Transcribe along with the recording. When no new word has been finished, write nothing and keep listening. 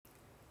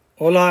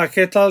Hola,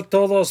 ¿qué tal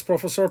todos?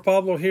 Professor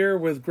Pablo here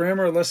with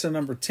grammar lesson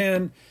number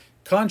 10,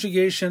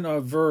 conjugation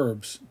of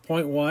verbs.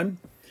 Point 1,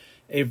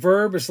 a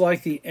verb is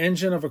like the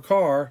engine of a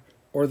car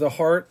or the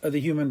heart of the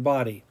human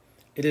body.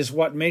 It is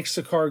what makes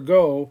the car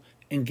go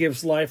and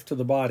gives life to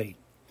the body.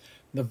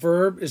 The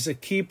verb is a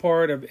key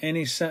part of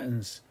any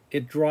sentence.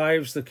 It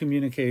drives the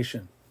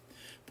communication.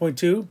 Point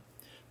 2,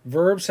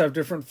 verbs have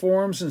different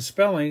forms and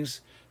spellings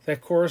that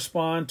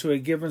correspond to a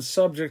given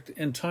subject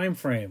and time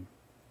frame.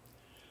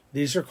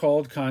 These are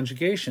called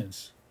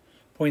conjugations.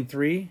 Point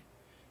 3,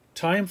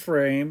 time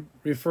frame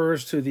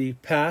refers to the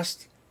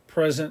past,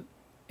 present,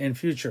 and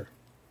future.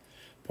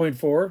 Point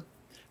 4,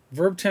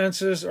 verb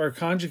tenses are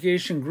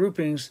conjugation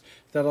groupings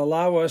that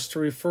allow us to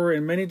refer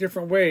in many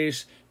different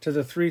ways to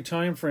the three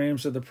time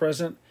frames of the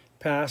present,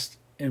 past,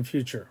 and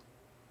future.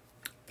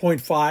 Point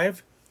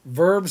 5,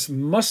 verbs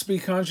must be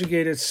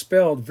conjugated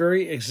spelled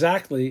very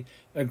exactly,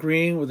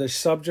 agreeing with a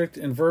subject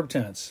and verb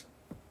tense.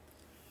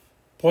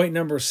 Point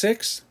number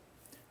 6,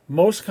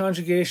 most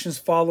conjugations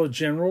follow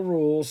general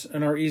rules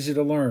and are easy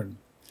to learn.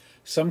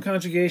 Some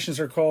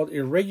conjugations are called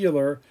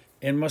irregular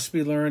and must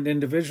be learned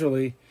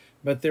individually,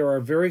 but there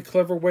are very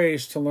clever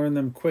ways to learn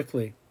them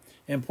quickly.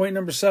 And point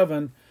number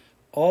 7,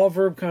 all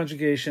verb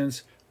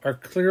conjugations are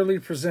clearly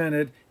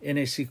presented in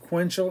a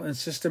sequential and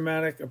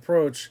systematic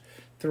approach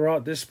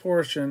throughout this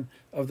portion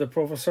of the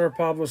Professor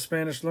Pablo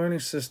Spanish Learning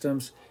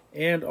Systems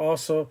and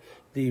also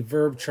the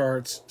verb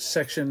charts,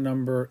 section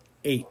number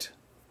 8.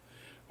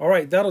 All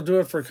right, that'll do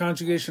it for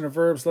conjugation of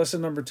verbs,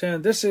 lesson number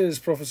 10. This is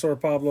Professor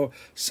Pablo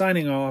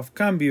signing off.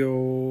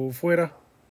 Cambio fuera.